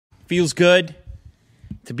Feels good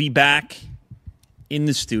to be back in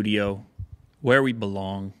the studio where we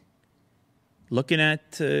belong, looking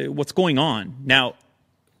at what's going on. Now,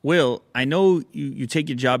 Will, I know you take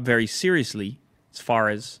your job very seriously as far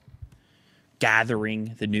as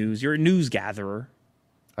gathering the news. You're a news gatherer.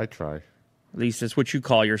 I try. At least that's what you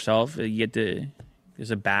call yourself. You get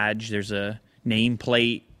there's a badge, there's a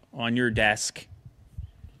nameplate on your desk.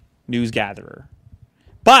 News gatherer.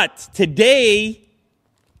 But today,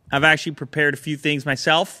 I've actually prepared a few things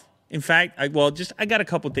myself. In fact, I got a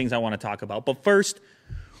couple things I want to talk about. But first,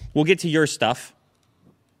 we'll get to your stuff,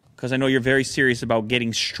 because I know you're very serious about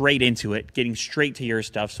getting straight into it, getting straight to your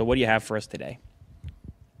stuff. So what do you have for us today?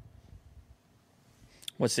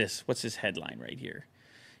 What's this? What's this headline right here?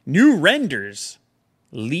 New renders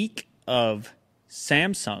leak of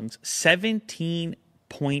Samsung's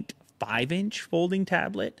 17.5-inch folding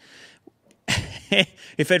tablet.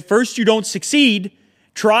 If at first you don't succeed,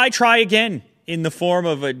 try again in the form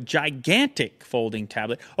of a gigantic folding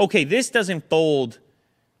tablet. Okay, this doesn't fold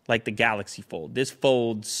like the Galaxy Fold. This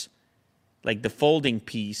folds like the folding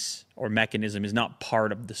piece or mechanism is not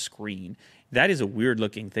part of the screen. That is a weird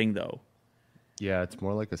looking thing though. Yeah, it's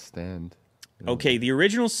more like a stand. Okay, the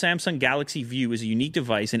original Samsung Galaxy View is a unique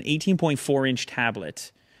device, an 18.4-inch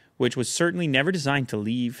tablet, which was certainly never designed to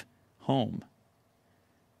leave home,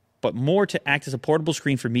 but more to act as a portable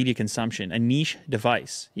screen for media consumption, a niche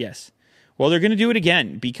device. Yes. Well, they're going to do it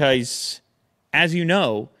again because, as you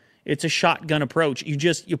know, it's a shotgun approach.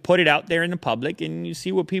 You put it out there in the public and you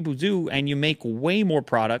see what people do, and you make way more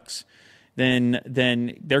products than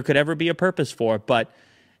there could ever be a purpose for. But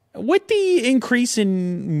with the increase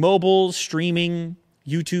in mobile streaming,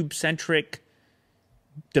 YouTube-centric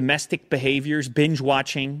domestic behaviors, binge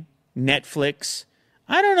watching, Netflix,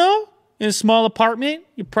 I don't know. In a small apartment,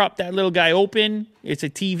 you prop that little guy open. It's a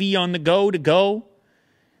TV on the go to go.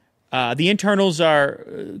 The internals are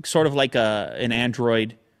sort of like an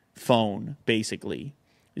Android phone, basically.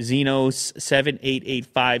 Exynos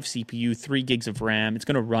 7885 CPU, 3 gigs of RAM. It's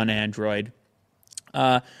going to run Android.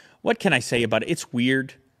 What can I say about it? It's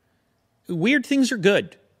weird. Weird things are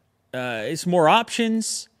good. It's more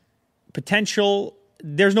options, potential.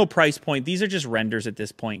 There's no price point. These are just renders at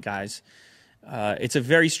this point, guys. It's a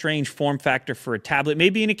very strange form factor for a tablet,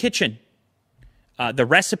 maybe in a kitchen. The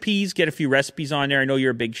recipes, get a few recipes on there. I know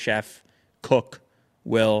you're a big chef, cook,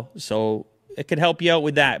 Will, so it could help you out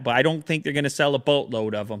with that. But I don't think they're going to sell a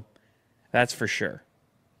boatload of them. That's for sure.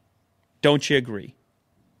 Don't you agree?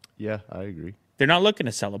 Yeah, I agree. They're not looking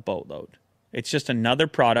to sell a boatload. It's just another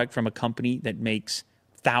product from a company that makes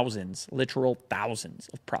thousands, literal thousands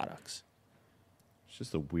of products. It's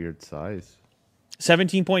just a weird size.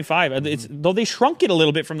 17.5. It's though they shrunk it a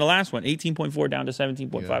little bit from the last one, 18.4 down to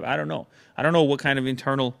 17.5. Yeah. I don't know what kind of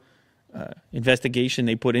internal investigation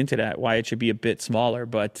they put into that, why it should be a bit smaller.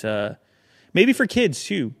 But maybe for kids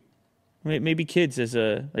too. Maybe kids as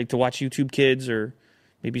like to watch YouTube Kids, or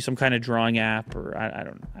maybe some kind of drawing app, or I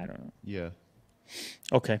don't know. Yeah.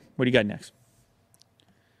 Okay, what do you got next?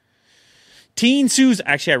 Teen sues.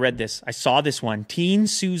 Actually, I read this. I saw this one. Teen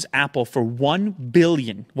sues Apple for $1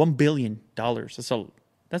 billion.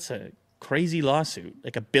 That's a crazy lawsuit.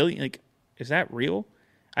 Like $1 billion. Like, is that real?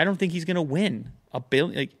 I don't think he's gonna win $1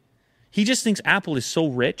 billion. Like, he just thinks Apple is so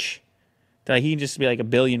rich that he can just be like $1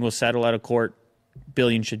 billion will settle out of court. $1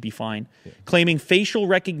 billion should be fine. Yeah. Claiming facial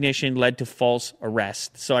recognition led to false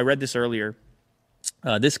arrest. So I read this earlier.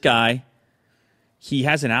 This guy, he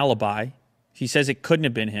has an alibi. He says it couldn't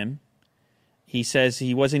have been him. He says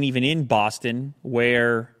he wasn't even in Boston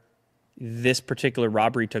where this particular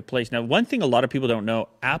robbery took place. Now, one thing a lot of people don't know,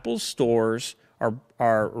 Apple stores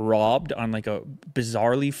are robbed on like a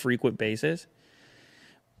bizarrely frequent basis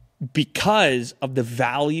because of the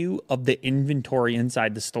value of the inventory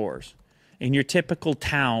inside the stores. In your typical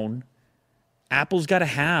town, Apple's got to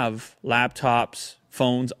have laptops,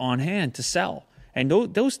 phones on hand to sell. And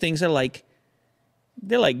those things are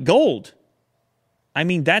they're like gold. I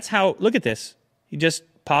mean, that's how, look at this. You just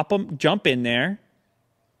pop them, jump in there,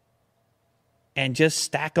 and just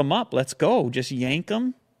stack them up. Let's go. Just yank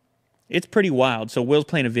them. It's pretty wild. So Will's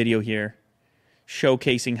playing a video here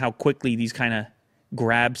showcasing how quickly these kind of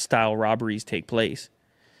grab-style robberies take place.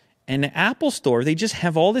 And the Apple Store, they just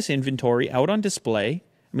have all this inventory out on display.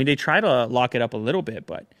 I mean, they try to lock it up a little bit,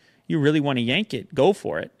 but you really want to yank it, go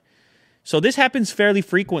for it. So this happens fairly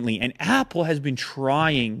frequently, and Apple has been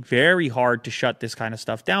trying very hard to shut this kind of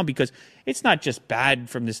stuff down because it's not just bad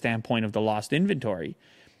from the standpoint of the lost inventory.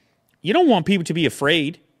 You don't want people to be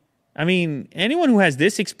afraid. I mean, anyone who has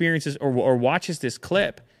this experience or watches this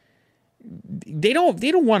clip, they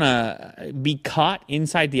don't want to be caught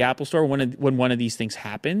inside the Apple Store when one of these things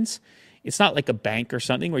happens. It's not like a bank or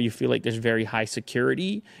something where you feel like there's very high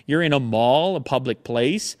security. You're in a mall, a public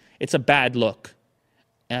place. It's a bad look.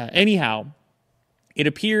 Anyhow, it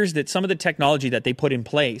appears that some of the technology that they put in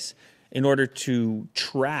place in order to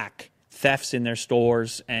track thefts in their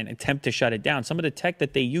stores and attempt to shut it down, some of the tech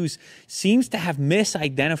that they use seems to have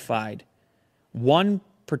misidentified one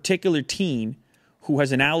particular teen who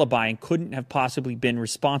has an alibi and couldn't have possibly been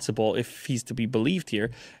responsible, if he's to be believed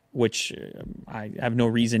here, which I have no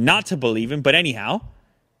reason not to believe him. But anyhow,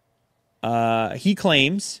 he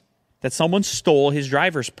claims that someone stole his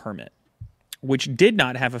driver's permit, which did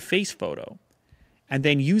not have a face photo, and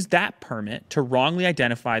then used that permit to wrongly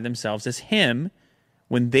identify themselves as him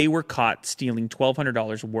when they were caught stealing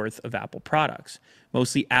 $1,200 worth of Apple products,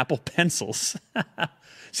 mostly Apple pencils.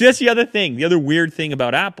 See, that's the other thing. The other weird thing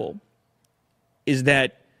about Apple is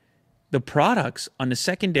that the products on the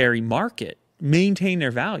secondary market maintain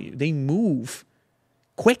their value. They move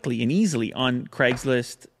quickly and easily on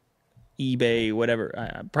Craigslist, eBay,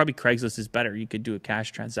 whatever. Probably Craigslist is better. You could do a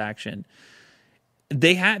cash transaction.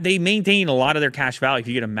 They maintain a lot of their cash value. If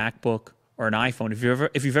you get a MacBook or an iPhone,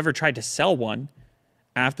 if you've ever tried to sell one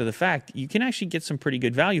after the fact, you can actually get some pretty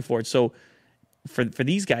good value for it. So for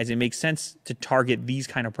these guys, it makes sense to target these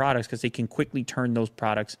kind of products because they can quickly turn those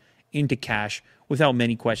products into cash without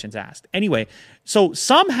many questions asked. Anyway, so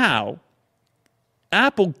somehow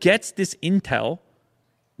Apple gets this intel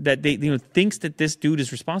that they thinks that this dude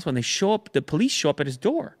is responsible, and the police show up at his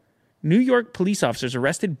door. New York police officers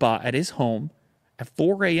arrested Ba at his home at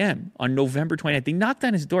 4 a.m. on November 29th. They knocked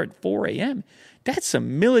on his door at 4 a.m. That's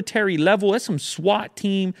some military level. That's some SWAT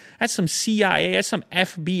team. That's some CIA. That's some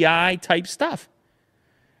FBI type stuff.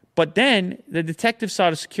 But then the detective saw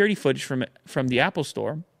the security footage from the Apple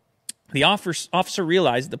store. The officer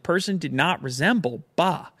realized the person did not resemble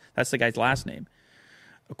Ba. That's the guy's last name.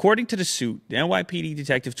 According to the suit, the NYPD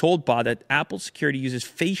detective told Ba that Apple security uses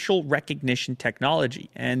facial recognition technology,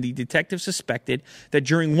 and the detective suspected that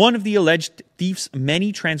during one of the alleged thief's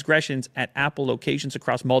many transgressions at Apple locations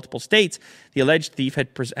across multiple states, the alleged thief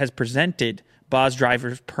has presented Ba's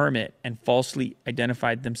driver's permit and falsely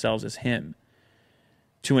identified themselves as him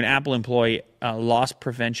to an Apple employee, loss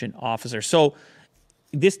prevention officer. So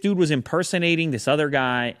this dude was impersonating this other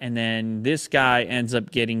guy, and then this guy ends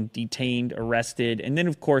up getting detained, arrested, and then,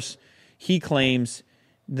 of course, he claims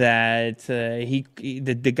that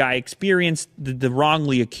the guy experienced the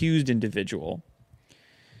wrongly accused individual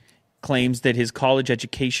claims that his college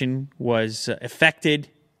education was affected.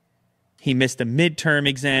 He missed a midterm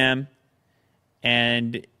exam,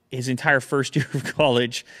 and his entire first year of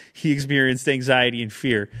college, he experienced anxiety and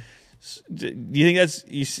fear. Do you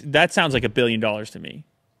think that sounds like $1 billion to me?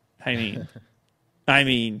 I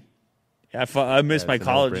mean, if I missed my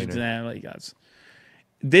college exam, like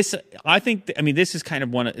this. I think. This is kind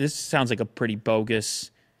of this sounds like a pretty bogus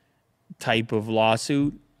type of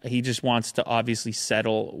lawsuit. He just wants to obviously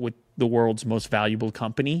settle with the world's most valuable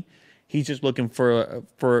company. He's just looking for.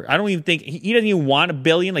 I don't even think he doesn't even want $1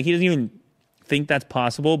 billion. Like, he doesn't even think that's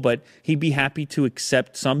possible. But he'd be happy to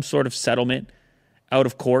accept some sort of settlement out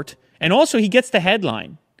of court. And also, he gets the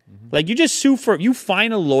headline. Mm-hmm. Like, you just you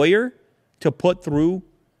find a lawyer to put through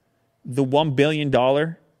the $1 billion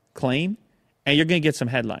claim, and you're going to get some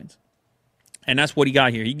headlines. And that's what he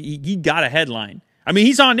got here. He got a headline. I mean,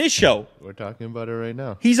 he's on this show. We're talking about it right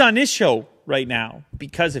now. He's on this show right now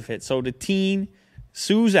because of it. So the teen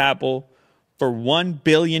sues Apple for $1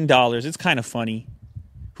 billion. It's kind of funny.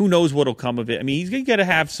 Who knows what'll come of it? I mean, he's got to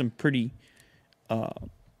have some pretty...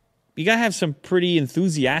 you got to have some pretty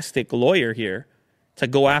enthusiastic lawyer here to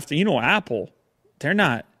go after. Apple, they're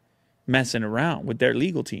not messing around with their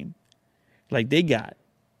legal team. Like, they got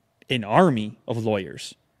an army of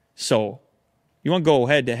lawyers. So you want to go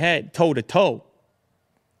head to head, toe to toe.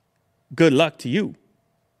 Good luck to you.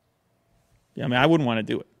 I wouldn't want to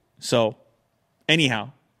do it. So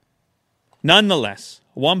anyhow, nonetheless,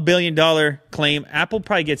 $1 billion claim. Apple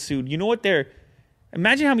probably gets sued. You know what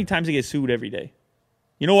imagine how many times they get sued every day.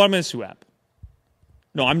 You know what? I'm going to sue Apple.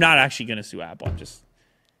 No, I'm not actually going to sue Apple.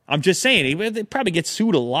 I'm just saying they probably get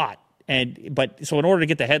sued a lot. So in order to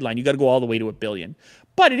get the headline, you got to go all the way to $1 billion.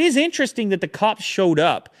 But it is interesting that the cops showed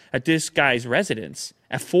up at this guy's residence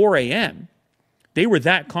at 4 a.m. They were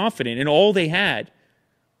that confident, and all they had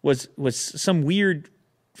was some weird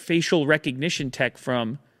facial recognition tech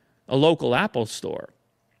from a local Apple store.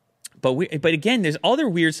 But again, there's other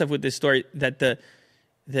weird stuff with this story, that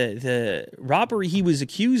the robbery he was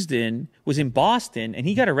accused in was in Boston, and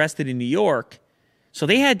he got arrested in New York. So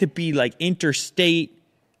they had to be like interstate,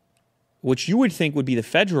 which you would think would be the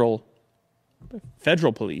federal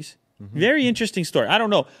federal police. Very interesting story. I don't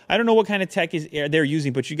know what kind of tech they're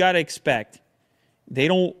using, but you got to expect they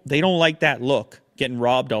don't like that look, getting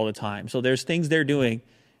robbed all the time. So there's things they're doing.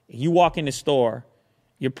 You walk in the store,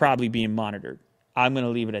 you're probably being monitored. I'm going to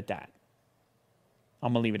leave it at that.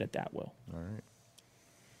 Will. All right.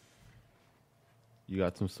 You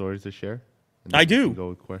got some stories to share? And I then we do. can go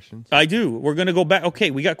with questions. I do. We're going to go back. Okay,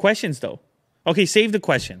 we got questions, though. Okay, save the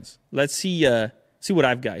questions. Let's see what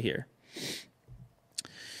I've got here.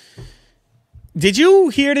 Did you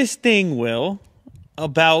hear this thing, Will,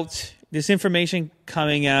 about this information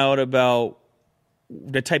coming out about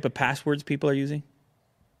the type of passwords people are using?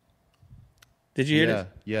 Did you hear this?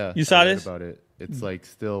 Yeah. You saw I read this? about it. It's like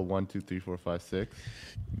still 1, 2, 3, 4, 5, 6.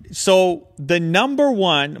 So the number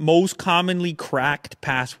one most commonly cracked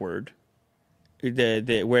password,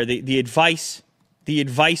 the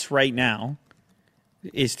advice right now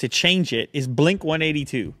is to change it, is Blink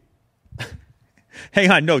 182.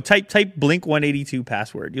 Hang on, no, type Blink 182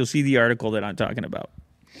 password. You'll see the article that I'm talking about.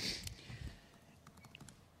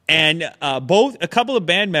 And a couple of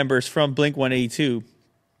band members from Blink 182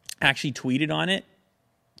 actually tweeted on it,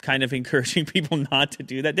 kind of encouraging people not to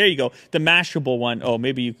do that. There you go. The Mashable one. Oh,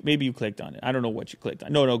 maybe you clicked on it. I don't know what you clicked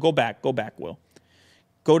on. No, go back, Will.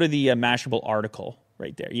 Go to the Mashable article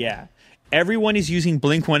right there. Yeah. Everyone is using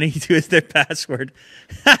Blink 182 as their password.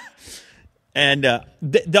 And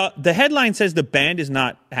the headline says the band is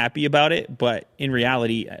not happy about it, but in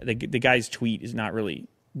reality, the guy's tweet is not really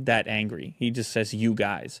that angry. He just says, "You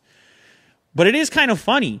guys." But it is kind of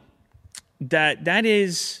funny that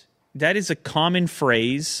is a common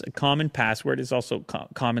phrase, a common password. Is also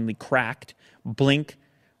commonly cracked. Blink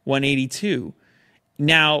 182.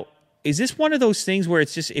 Now, is this one of those things where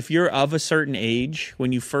it's just if you're of a certain age,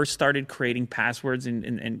 when you first started creating passwords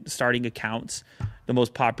and starting accounts, the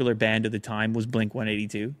most popular band of the time was Blink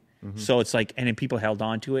 182. So it's like, and then people held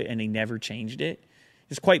on to it and they never changed it.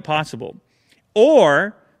 It's quite possible.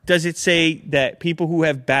 Or does it say that people who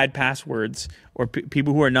have bad passwords or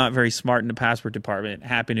people who are not very smart in the password department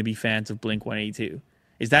happen to be fans of Blink 182?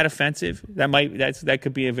 Is that offensive? That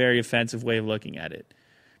could be a very offensive way of looking at it.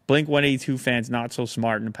 Blink 182 fans not so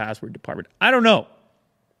smart in the password department. I don't know.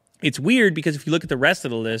 It's weird because if you look at the rest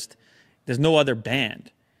of the list, there's no other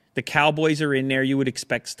band. The Cowboys are in there. You would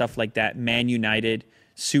expect stuff like that. Man United,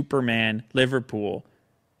 Superman, Liverpool.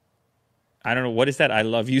 I don't know. What is that? I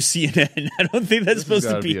love you, CNN. I don't think that's supposed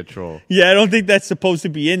to be a troll. Yeah, I don't think that's supposed to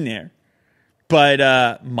be in there.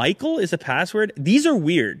 But Michael is a password. These are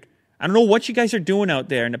weird. I don't know what you guys are doing out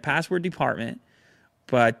there in the password department,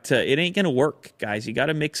 but it ain't going to work, guys. You got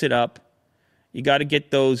to mix it up. You got to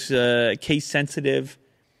get those case sensitive.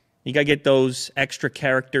 You got to get those extra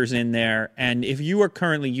characters in there. And if you are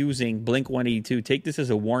currently using Blink 182, take this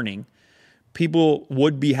as a warning. People,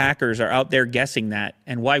 would-be hackers, are out there guessing that.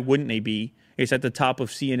 And why wouldn't they be? It's at the top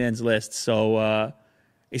of CNN's list. So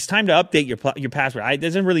it's time to update your password. It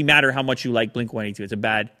doesn't really matter how much you like Blink 182.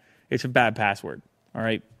 It's a bad password. All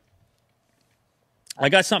right. I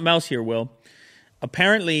got something else here, Will.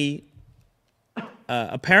 Apparently,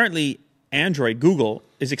 Android, Google,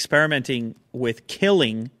 is experimenting with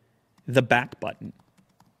killing the back button.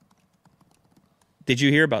 Did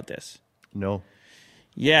you hear about this? No.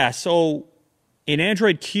 Yeah, so in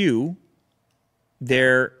Android Q,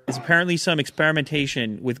 there is apparently some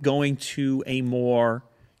experimentation with going to a more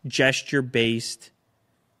gesture-based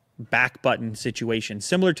back button situation,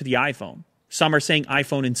 similar to the iPhone. Some are saying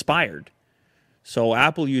iPhone inspired. So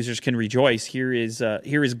Apple users can rejoice. Here is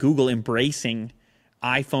Google embracing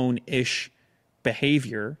iPhone-ish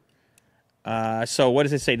behavior. So what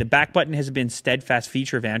does it say? The back button has been steadfast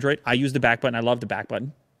feature of Android. I use the back button. I love the back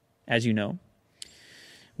button, as you know.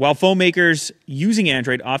 While phone makers using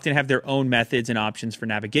Android often have their own methods and options for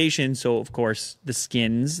navigation, so of course the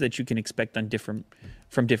skins that you can expect on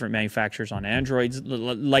from different manufacturers on Androids,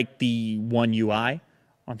 like the One UI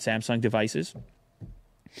on Samsung devices.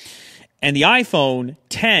 And the iPhone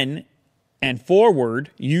 10 and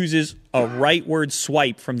forward uses a rightward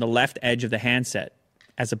swipe from the left edge of the handset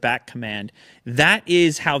as a back command. That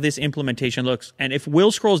is how this implementation looks. And if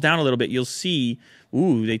Will scrolls down a little bit, you'll see,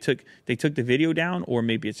 they took the video down, or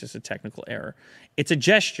maybe it's just a technical error. It's a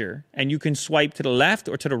gesture, and you can swipe to the left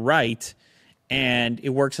or to the right, and it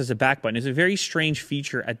works as a back button. It's a very strange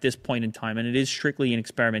feature at this point in time, and it is strictly an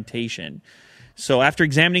experimentation. So after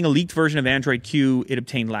examining a leaked version of Android Q it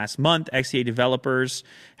obtained last month, XDA developers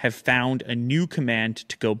have found a new command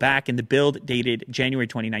to go back. In the build dated January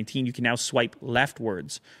 2019, you can now swipe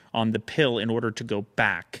leftwards on the pill in order to go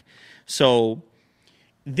back. So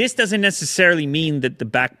this doesn't necessarily mean that the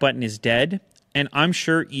back button is dead. And I'm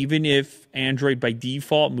sure even if Android by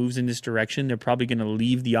default moves in this direction, they're probably going to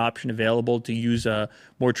leave the option available to use a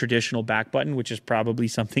more traditional back button, which is probably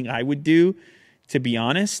something I would do, to be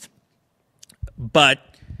honest. But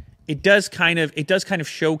it does kind of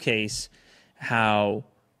showcase how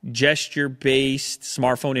gesture-based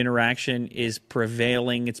smartphone interaction is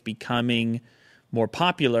prevailing. It's becoming more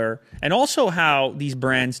popular, and also how these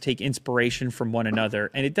brands take inspiration from one another.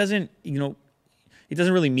 And it doesn't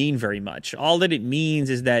really mean very much. All that it means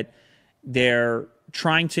is that they're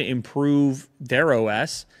trying to improve their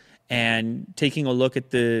OS and taking a look at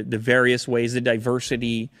the various ways, the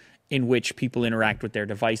diversity in which people interact with their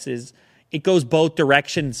devices. It goes both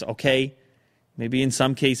directions, okay? Maybe in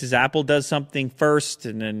some cases, Apple does something first,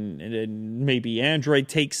 and then maybe Android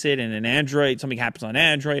takes it, and then something happens on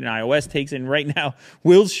Android, and iOS takes it. And right now,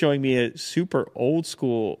 Will's showing me a super old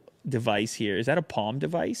school device here. Is that a Palm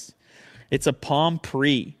device? It's a Palm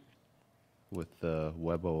Pre. With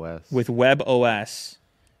WebOS. With WebOS.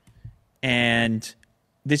 And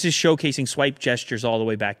this is showcasing swipe gestures all the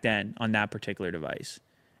way back then on that particular device.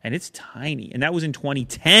 And it's tiny. And that was in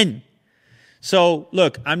 2010. So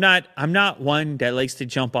look, I'm not one that likes to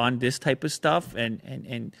jump on this type of stuff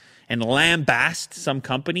and lambast some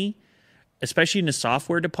company, especially in the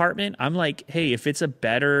software department. I'm like, hey, if it's a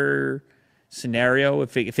better scenario,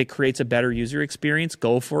 if it creates a better user experience,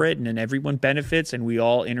 go for it, and then everyone benefits and we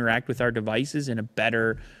all interact with our devices in a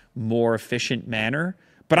better, more efficient manner.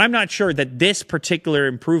 But I'm not sure that this particular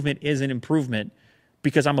improvement is an improvement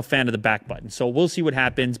because I'm a fan of the back button. So we'll see what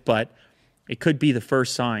happens, but it could be the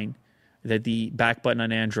first sign that the back button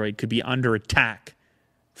on Android could be under attack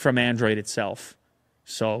from Android itself.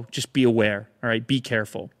 So just be aware, all right? Be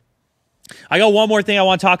careful. I got one more thing I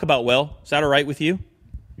want to talk about, Will. Is that all right with you?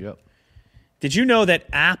 Yep. Did you know that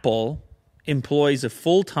Apple employs a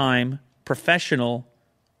full-time professional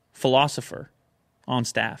philosopher on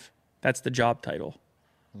staff? That's the job title.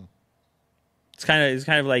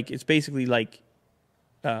 It's basically like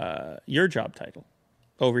your job title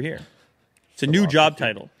over here. It's a new job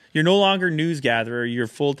title. You're no longer news gatherer. You're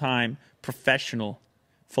full-time professional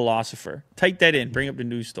philosopher. Type that in. Bring up the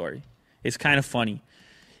news story. It's kind of funny.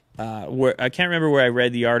 I can't remember where I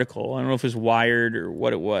read the article. I don't know if it was Wired or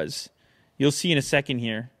what it was. You'll see in a second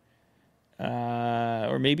here.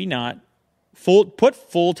 Or maybe not. Put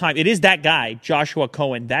full-time. It is that guy, Joshua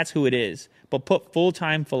Cohen. That's who it is. But put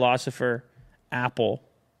full-time philosopher Apple.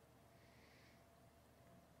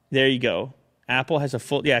 There you go. Apple has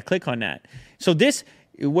a click on that. So this,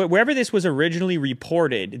 wherever this was originally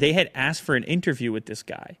reported, they had asked for an interview with this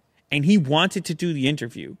guy, and he wanted to do the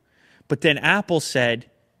interview. But then Apple said,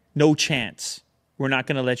 no chance. We're not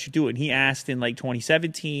going to let you do it. And he asked in like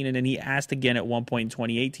 2017, and then he asked again at one point in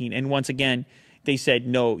 2018. And once again, they said,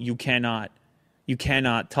 no, you cannot. You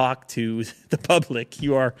cannot talk to the public.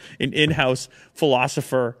 You are an in-house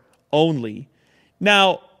philosopher only.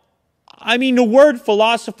 Now, I mean, the word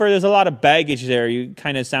philosopher, there's a lot of baggage there. It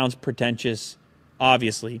kind of sounds pretentious,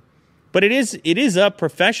 obviously. But it is a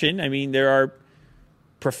profession. I mean, there are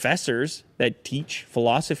professors that teach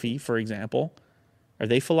philosophy, for example. Are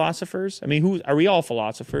they philosophers? I mean, are we all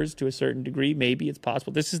philosophers to a certain degree? Maybe it's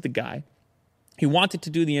possible. This is the guy. He wanted to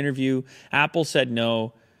do the interview. Apple said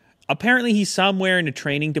no. Apparently, he's somewhere in the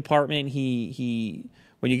training department.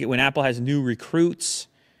 When Apple has new recruits,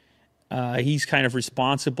 he's kind of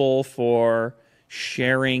responsible for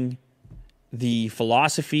sharing the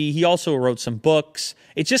philosophy. He also wrote some books.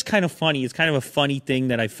 It's just kind of funny. It's kind of a funny thing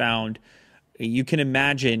that I found. You can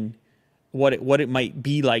imagine what it might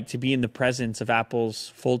be like to be in the presence of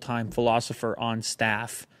Apple's full-time philosopher on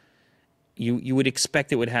staff. You would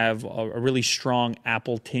expect it would have a really strong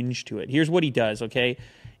Apple tinge to it. Here's what he does, okay?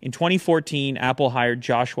 In 2014, Apple hired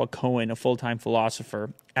Joshua Cohen, a full-time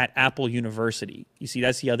philosopher, at Apple University. You see,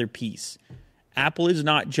 that's the other piece. Apple is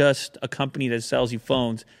not just a company that sells you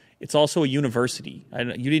phones. It's also a university.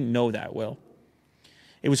 You didn't know that, Will.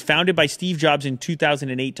 It was founded by Steve Jobs in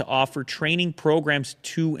 2008 to offer training programs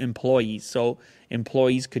to employees. So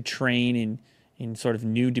employees could train in sort of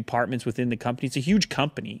new departments within the company. It's a huge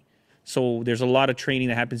company. So there's a lot of training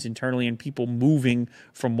that happens internally and people moving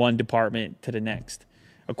from one department to the next.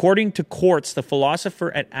 According to Quartz, the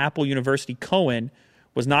philosopher at Apple University, Cohen,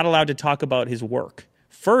 was not allowed to talk about his work.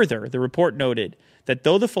 Further, the report noted that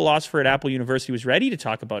though the philosopher at Apple University was ready to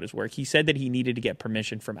talk about his work, he said that he needed to get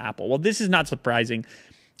permission from Apple. Well, this is not surprising.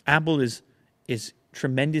 Apple is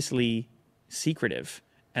tremendously secretive,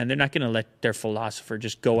 and they're not going to let their philosopher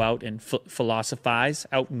just go out and philosophize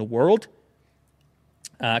out in the world.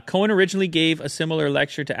 Cohen originally gave a similar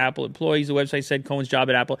lecture to Apple employees. The website said Cohen's job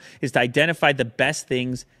at Apple is to identify the best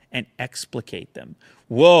things and explicate them.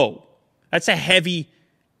 Whoa. That's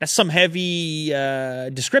some heavy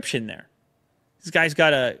description there. This guy's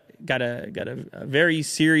got a very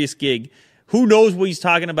serious gig. Who knows what he's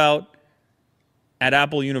talking about at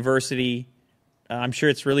Apple University? I'm sure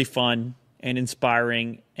it's really fun and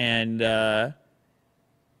inspiring, and I'm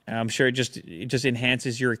sure it just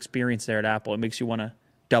enhances your experience there at Apple. It makes you want to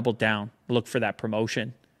double down, look for that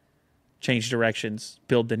promotion, change directions,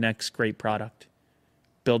 build the next great product,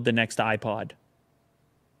 build the next iPod.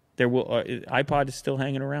 iPod is still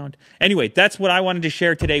hanging around. Anyway, that's what I wanted to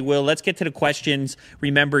share today, Will. Let's get to the questions.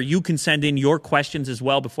 Remember, you can send in your questions as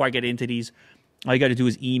well before I get into these. All you got to do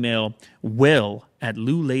is email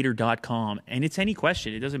will@loulater.com. And it's any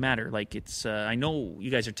question. It doesn't matter. Like, it's, I know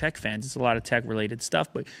you guys are tech fans. It's a lot of tech-related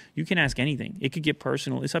stuff, but you can ask anything. It could get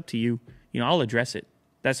personal. It's up to you. I'll address it.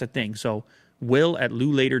 That's the thing. So,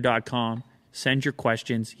 will@loulater.com. Send your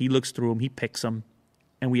questions. He looks through them. He picks them.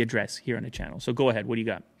 And we address here on the channel. So go ahead. What do you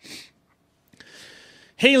got?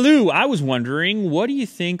 Hey, Lou, I was wondering, what do you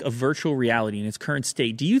think of virtual reality in its current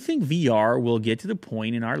state? Do you think VR will get to the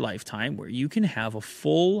point in our lifetime where you can have a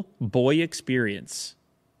full boy experience?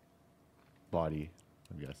 Body,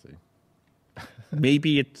 I'm guessing.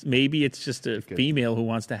 Maybe it's just a female who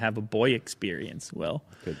wants to have a boy experience. Well,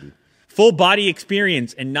 could be. Full body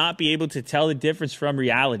experience and not be able to tell the difference from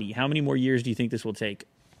reality. How many more years do you think this will take?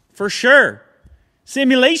 For sure.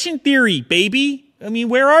 Simulation theory, baby. I mean,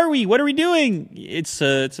 where are we? What are we doing? It's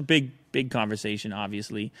a big conversation,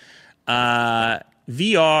 obviously.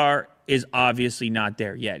 VR is obviously not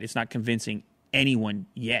there yet. It's not convincing anyone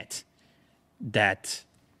yet that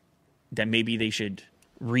maybe they should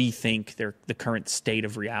rethink the current state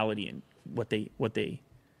of reality and what they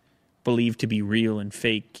believe to be real and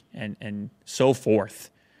fake and so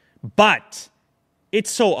forth. But it's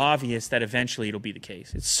so obvious that eventually it'll be the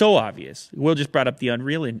case. It's so obvious. Will just brought up the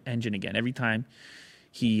Unreal Engine again. Every time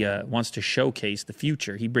he wants to showcase the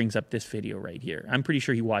future, he brings up this video right here. I'm pretty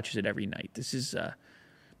sure he watches it every night. This is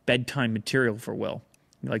bedtime material for Will.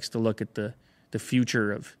 He likes to look at the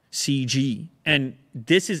future of CG. And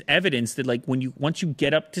this is evidence that, like, once you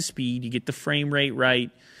get up to speed, you get the frame rate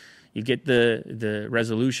right, you get the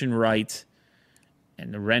resolution right,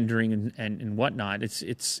 and the rendering and whatnot,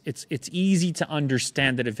 it's easy to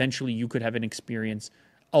understand that eventually you could have an experience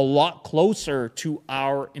a lot closer to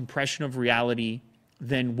our impression of reality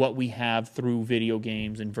than what we have through video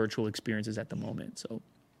games and virtual experiences at the moment. So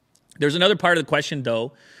there's another part of the question,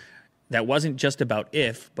 though, that wasn't just about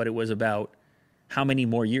if, but it was about how many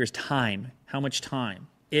more years, time, how much time,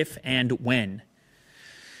 if and when.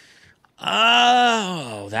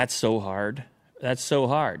 Oh, that's so hard. That's so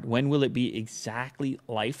hard. When will it be exactly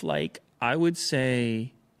lifelike? I would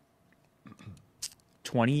say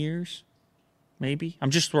 20 years, maybe. I'm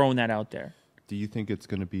just throwing that out there. Do you think it's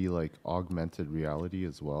going to be like augmented reality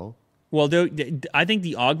as well? Well, I think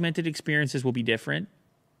the augmented experiences will be different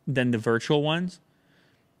than the virtual ones.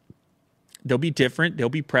 They'll be different. They'll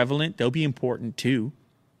be prevalent. They'll be important too.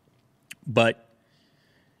 But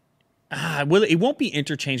it won't be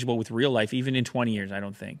interchangeable with real life even in 20 years, I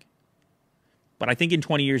don't think. But I think in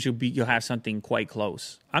 20 years you'll have something quite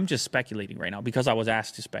close. I'm just speculating right now because I was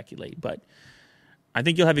asked to speculate. But I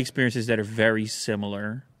think you'll have experiences that are very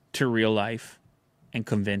similar to real life and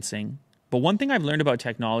convincing. But one thing I've learned about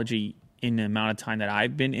technology in the amount of time that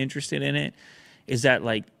I've been interested in it is that,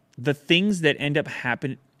 like, the things that end up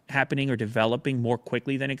happening or developing more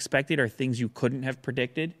quickly than expected are things you couldn't have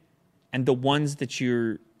predicted. And the ones that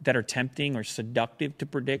are tempting or seductive to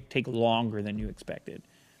predict take longer than you expected.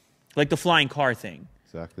 Like the flying car thing.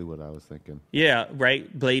 Exactly what I was thinking. Yeah,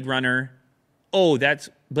 right? Blade Runner. Oh,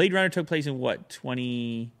 Blade Runner took place in what,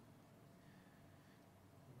 20...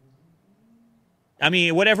 I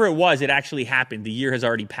mean, whatever it was, it actually happened. The year has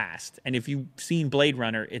already passed. And if you've seen Blade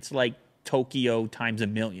Runner, it's like Tokyo times a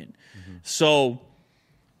million. Mm-hmm. So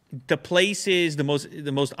the places, the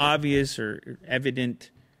most obvious or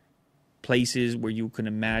evident places where you can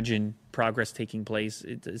imagine progress taking place,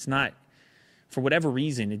 it's not, for whatever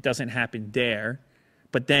reason, it doesn't happen there.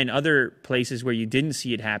 But then other places where you didn't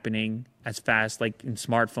see it happening as fast, like in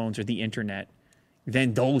smartphones or the internet,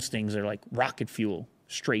 then those things are like rocket fuel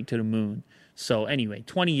straight to the moon. So anyway,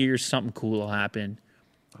 20 years, something cool will happen.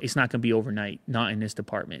 It's not going to be overnight, not in this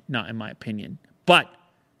department, not in my opinion. But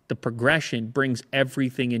the progression brings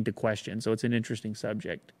everything into question. So it's an interesting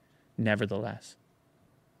subject, nevertheless.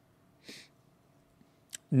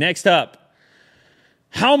 Next up,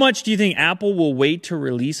 how much do you think Apple will wait to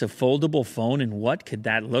release a foldable phone, and what could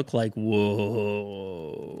that look like?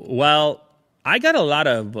 Whoa. Well, I got a lot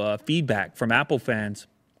of feedback from Apple fans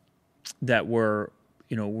that were,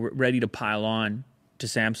 ready to pile on to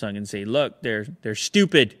Samsung and say, look, they're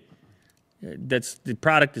stupid. the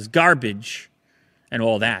product is garbage and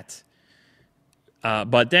all that.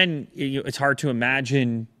 But then it's hard to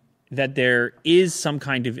imagine that there is some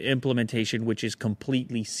kind of implementation which is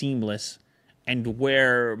completely seamless and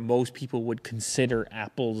where most people would consider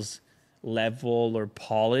Apple's level or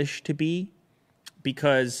polish to be,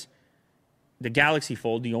 because the Galaxy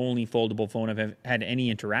Fold, the only foldable phone I've had any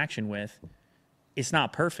interaction with, it's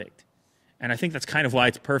not perfect. And I think that's kind of why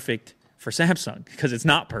it's perfect for Samsung, because it's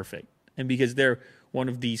not perfect. And because they're one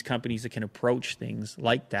of these companies that can approach things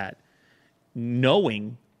like that,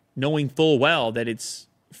 knowing full well that it's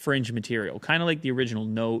fringe material, kind of like the original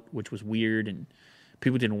Note, which was weird and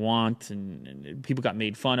people didn't want and people got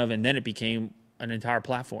made fun of, and then it became an entire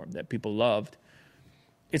platform that people loved.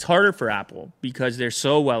 It's harder for Apple because they're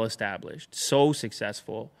so well established, so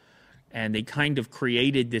successful, and they kind of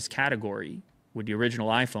created this category with the original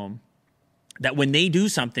iPhone that when they do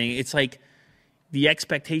something, it's like the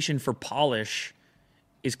expectation for polish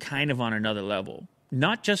is kind of on another level.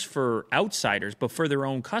 Not just for outsiders, but for their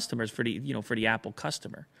own customers, for the Apple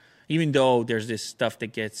customer. Even though there's this stuff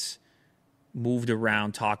that gets moved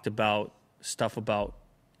around, talked about, stuff about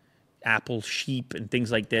Apple sheep and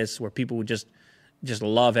things like this, where people would just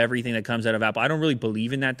love everything that comes out of Apple. I don't really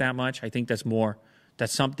believe in that much. I think that's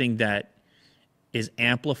something that is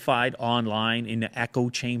amplified online in the echo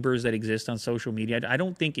chambers that exist on social media. I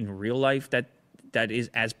don't think in real life that is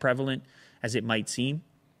as prevalent as it might seem.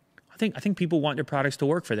 I think people want their products to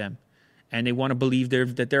work for them, and they want to believe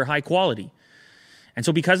that they're high quality. And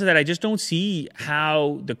so because of that, I just don't see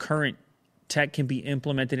how the current tech can be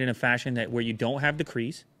implemented in a fashion where you don't have the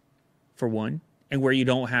crease, for one, and where you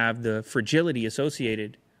don't have the fragility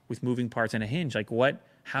associated with moving parts and a hinge. Like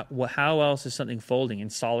how else is something folding in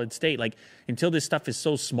solid state? Like, until this stuff is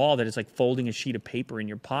so small that it's like folding a sheet of paper in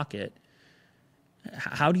your pocket,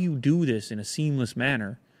 how do you do this in a seamless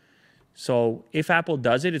manner? So if Apple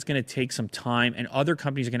does it, it's going to take some time, and other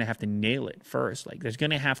companies are going to have to nail it first. Like, there's going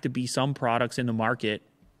to have to be some products in the market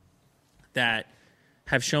that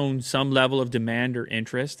have shown some level of demand or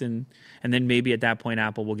interest, and then maybe at that point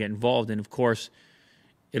Apple will get involved. And of course,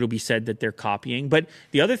 it'll be said that they're copying. But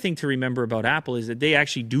the other thing to remember about Apple is that they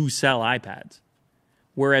actually do sell iPads,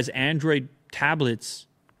 whereas Android tablets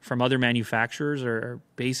from other manufacturers are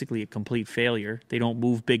basically a complete failure. They don't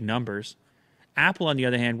move big numbers. Apple, on the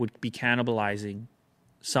other hand, would be cannibalizing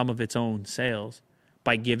some of its own sales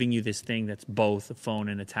by giving you this thing that's both a phone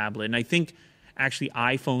and a tablet. And I think actually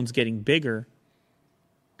iPhones getting bigger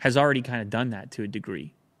has already kind of done that to a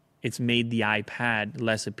degree. It's made the iPad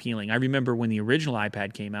less appealing. I remember when the original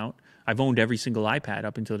iPad came out, I've owned every single iPad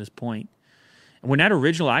up until this point. And when that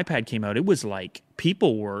original iPad came out, it was like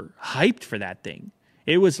people were hyped for that thing.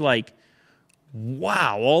 It was like,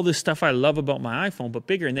 wow, all this stuff I love about my iPhone, but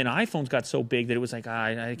bigger. And then iPhones got so big that it was like,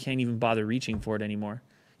 I can't even bother reaching for it anymore.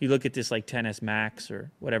 You look at this like XS Max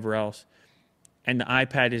or whatever else, and the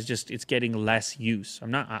iPad is it's getting less use.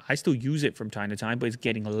 I still use it from time to time, but it's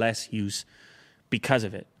getting less use because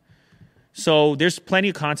of it. So there's plenty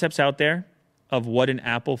of concepts out there of what an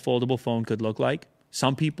Apple foldable phone could look like.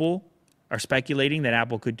 Some people are speculating that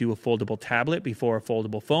Apple could do a foldable tablet before a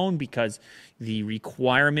foldable phone because the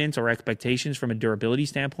requirements or expectations from a durability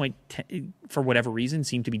standpoint, for whatever reason,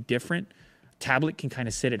 seem to be different. Tablet can kind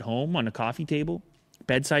of sit at home on a coffee table,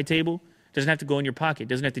 bedside table. Doesn't have to go in your pocket.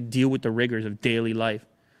 Doesn't have to deal with the rigors of daily life.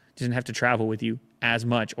 Doesn't have to travel with you as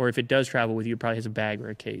much. Or if it does travel with you, it probably has a bag or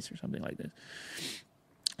a case or something like this.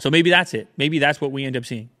 So maybe that's it. Maybe that's what we end up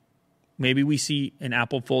seeing. Maybe we see an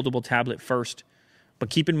Apple foldable tablet first. But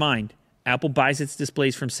keep in mind, Apple buys its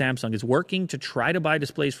displays from Samsung. It's working to try to buy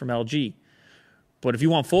displays from LG. But if you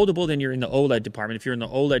want foldable, then you're in the OLED department. If you're in the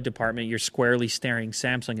OLED department, you're squarely staring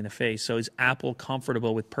Samsung in the face. So is Apple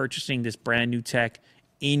comfortable with purchasing this brand new tech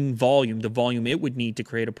in volume, the volume it would need to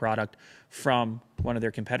create a product from one of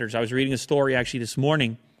their competitors? I was reading a story actually this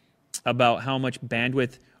morning about how much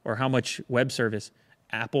bandwidth or how much web service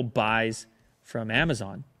Apple buys from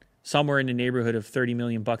Amazon, somewhere in the neighborhood of $30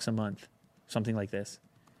 million a month, something like this.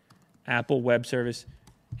 Apple web service,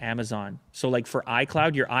 Amazon. So like for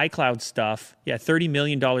iCloud, your iCloud stuff, $30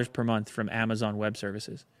 million per month from Amazon Web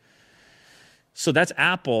Services. So that's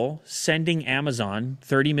Apple sending Amazon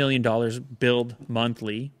 $30 million billed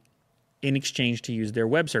monthly in exchange to use their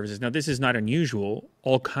web services. Now, this is not unusual.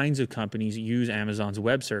 All kinds of companies use Amazon's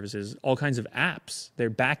web services, all kinds of apps. Their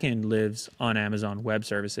backend lives on Amazon Web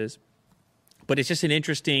Services. But it's just an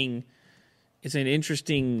interesting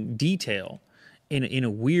detail in a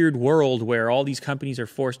weird world where all these companies are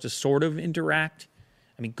forced to sort of interact.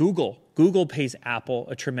 I mean, Google pays Apple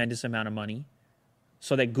a tremendous amount of money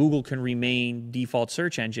so that Google can remain default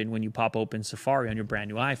search engine when you pop open Safari on your brand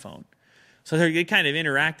new iPhone. So they kind of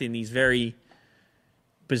interact in these very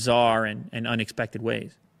bizarre and unexpected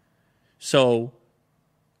ways. So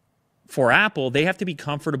for Apple, they have to be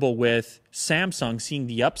comfortable with Samsung seeing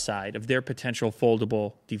the upside of their potential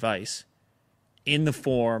foldable device in the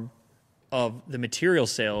form of the material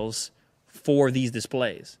sales for these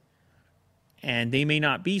displays. And they may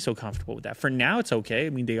not be so comfortable with that. For now, it's okay. I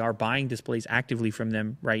mean, they are buying displays actively from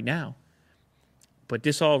them right now. But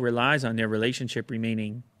this all relies on their relationship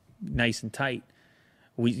remaining nice and tight.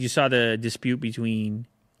 You saw the dispute between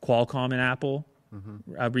Qualcomm and Apple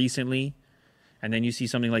recently, and then you see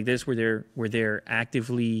something like this where they're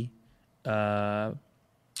actively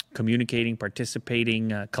communicating,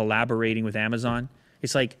 participating, collaborating with Amazon.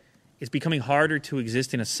 It's like it's becoming harder to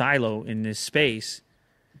exist in a silo in this space,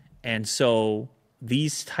 and so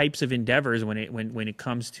these types of endeavors, when it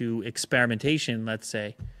comes to experimentation, let's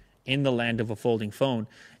say, in the land of a folding phone,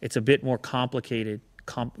 it's a bit more complicated,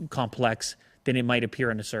 complex than it might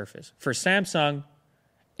appear on the surface. For Samsung,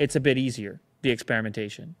 it's a bit easier, the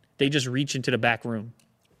experimentation. They just reach into the back room.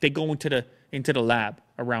 They go into the lab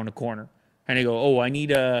around the corner, and they go, oh, I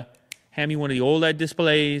need hand me one of the OLED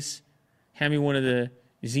displays, hand me one of the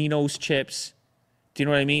Xenos chips. Do you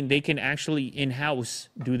know what I mean? They can actually in-house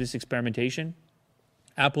do this experimentation.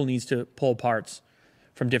 Apple needs to pull parts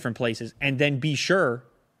from different places and then be sure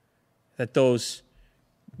that those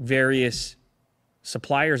various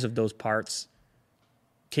suppliers of those parts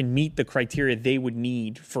can meet the criteria they would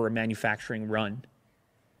need for a manufacturing run.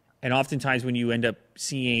 And oftentimes when you end up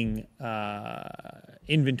seeing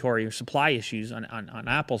inventory or supply issues on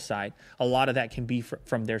Apple's side, a lot of that can be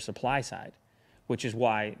from their supply side, which is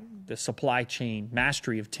why the supply chain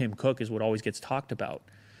mastery of Tim Cook is what always gets talked about,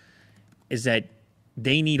 is that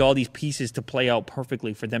they need all these pieces to play out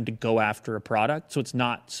perfectly for them to go after a product. So it's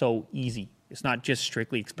not so easy. It's not just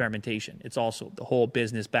strictly experimentation. It's also the whole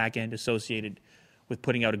business back end associated with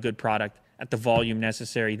putting out a good product at the volume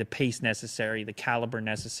necessary, the pace necessary, the caliber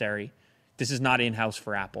necessary. This is not in-house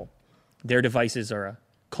for Apple. Their devices are a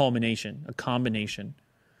combination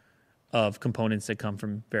of components that come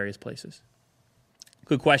from various places.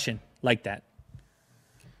 Good question. Like that.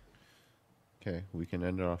 Okay, we can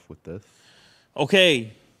end it off with this.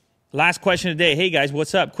 Okay, last question of the day. Hey guys,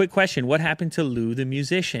 what's up? Quick question. What happened to Lou the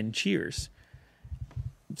musician? Cheers.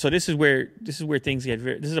 So this is where things get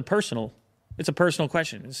this is a personal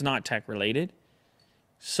question. It's not tech related.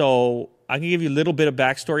 So I can give you a little bit of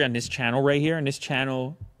backstory on this channel right here. On this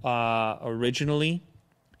channel, originally,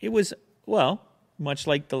 it was, well, much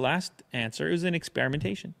like the last answer, it was an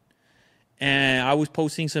experimentation. And I was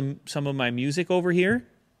posting some of my music over here,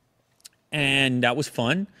 and that was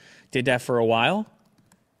fun. Did that for a while.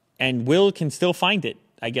 And Will can still find it,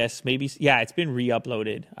 I guess. Maybe, yeah, it's been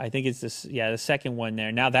re-uploaded. I think it's this, the second one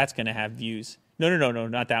there. Now that's going to have views. No,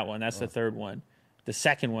 not that one. That's the third one. The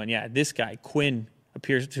second one, yeah, this guy, Quinn,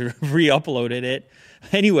 appears to have re-uploaded it.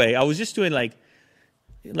 Anyway, I was just doing, like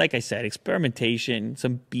I said, experimentation,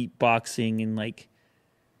 some beatboxing, and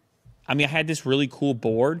I had this really cool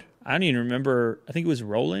board. I don't even remember. I think it was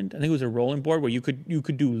Roland. I think it was a Roland board where you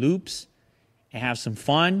could do loops and have some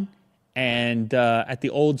fun. And at the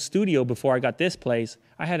old studio before I got this place,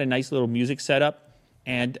 I had a nice little music setup.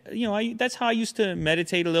 And, that's how I used to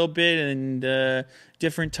meditate a little bit, and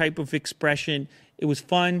different type of expression. It was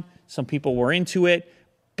fun. Some people were into it.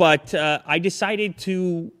 But I decided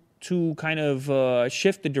to kind of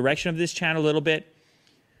shift the direction of this channel a little bit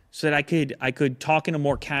so that I could talk in a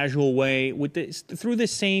more casual way with this, through the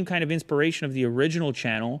same kind of inspiration of the original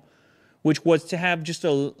channel, which was to have just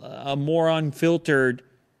a more unfiltered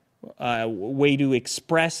way to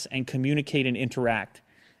express and communicate and interact.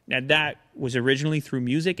 Now, that was originally through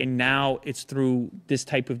music, and now it's through this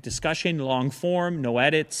type of discussion, long form, no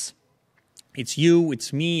edits. It's you,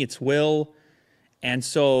 it's me, it's Will. And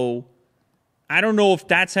so I don't know if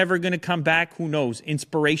that's ever going to come back. Who knows?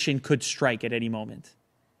 Inspiration could strike at any moment.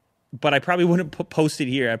 But I probably wouldn't post it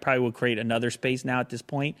here. I probably would create another space now at this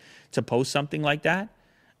point to post something like that.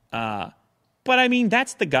 But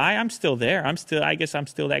that's the guy. I'm still there. I guess I'm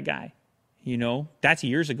still that guy. That's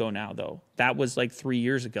years ago now, though. That was like 3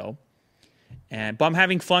 years ago. But I'm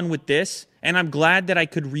having fun with this, and I'm glad that I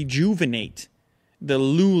could rejuvenate the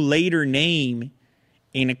Lou Later name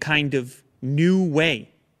in a kind of new way,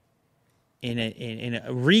 in a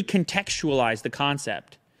recontextualize the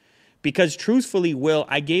concept. Because truthfully, Will,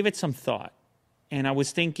 I gave it some thought, and I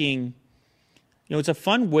was thinking, it's a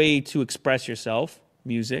fun way to express yourself,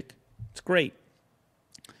 music. It's great.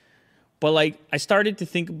 But I started to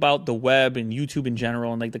think about the web and YouTube in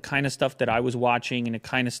general, and the kind of stuff that I was watching, and the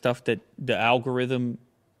kind of stuff that the algorithm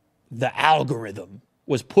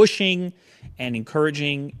was pushing and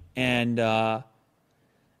encouraging, and I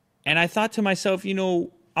thought to myself,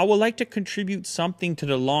 I would like to contribute something to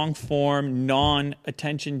the long form,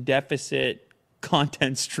 non-attention deficit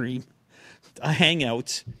content stream, a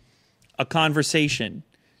hangout, a conversation.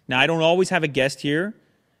 Now, I don't always have a guest here,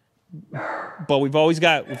 but we've always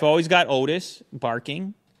got Otis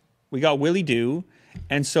barking. We got Willie Doo.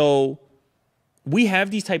 And so we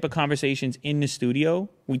have these type of conversations in the studio.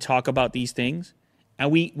 We talk about these things,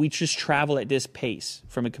 and we just travel at this pace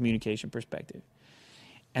from a communication perspective.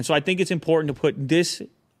 And so I think it's important to put this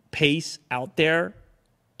pace out there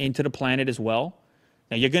into the planet as well.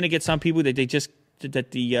 Now, you're going to get some people that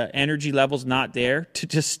the energy level's not there to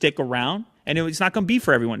just stick around, and it's not going to be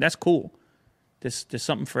for everyone. That's cool. There's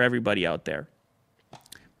something for everybody out there.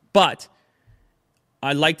 But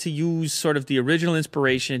I like to use sort of the original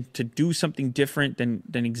inspiration to do something different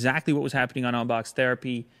than exactly what was happening on Unbox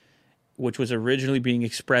Therapy, which was originally being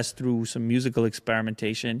expressed through some musical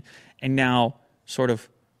experimentation, and now sort of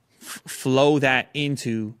flow that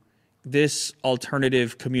into this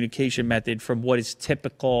alternative communication method from what is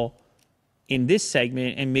typical in this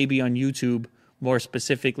segment and maybe on YouTube more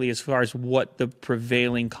specifically as far as what the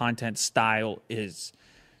prevailing content style is.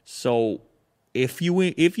 So if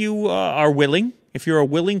you are willing, if you're a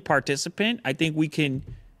willing participant, I think we can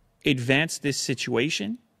advance this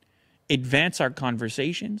situation, advance our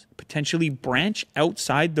conversations, potentially branch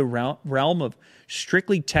outside the realm of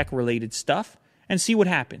strictly tech-related stuff and see what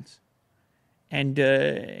happens. And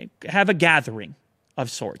have a gathering of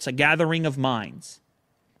sorts, a gathering of minds.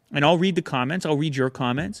 And I'll read the comments. I'll read your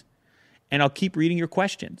comments. And I'll keep reading your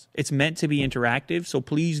questions. It's meant to be interactive, so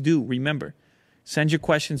please do. Remember, send your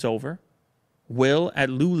questions over.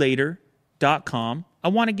 will@loulater.com. I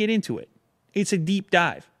want to get into it. It's a deep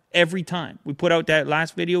dive every time. We put out that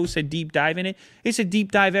last video, said deep dive in it. It's a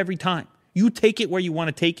deep dive every time. You take it where you want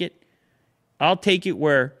to take it. I'll take it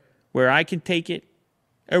where I can take it.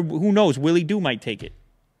 Or who knows, Willie Doo might take it.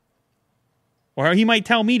 Or he might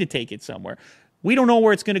tell me to take it somewhere. We don't know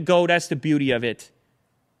where it's going to go. That's the beauty of it.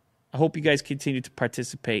 I hope you guys continue to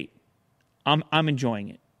participate. I'm enjoying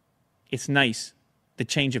it. It's nice, the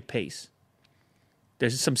change of pace.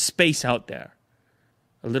 There's some space out there.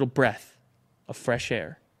 A little breath of fresh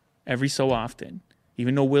air every so often.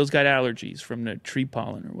 Even though Will's got allergies from the tree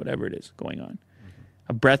pollen or whatever it is going on.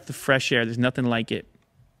 A breath of fresh air. There's nothing like it.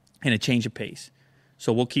 And a change of pace.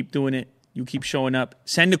 So we'll keep doing it. You keep showing up.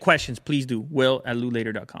 Send the questions. Please do.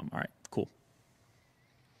 will@loulater.com. All right.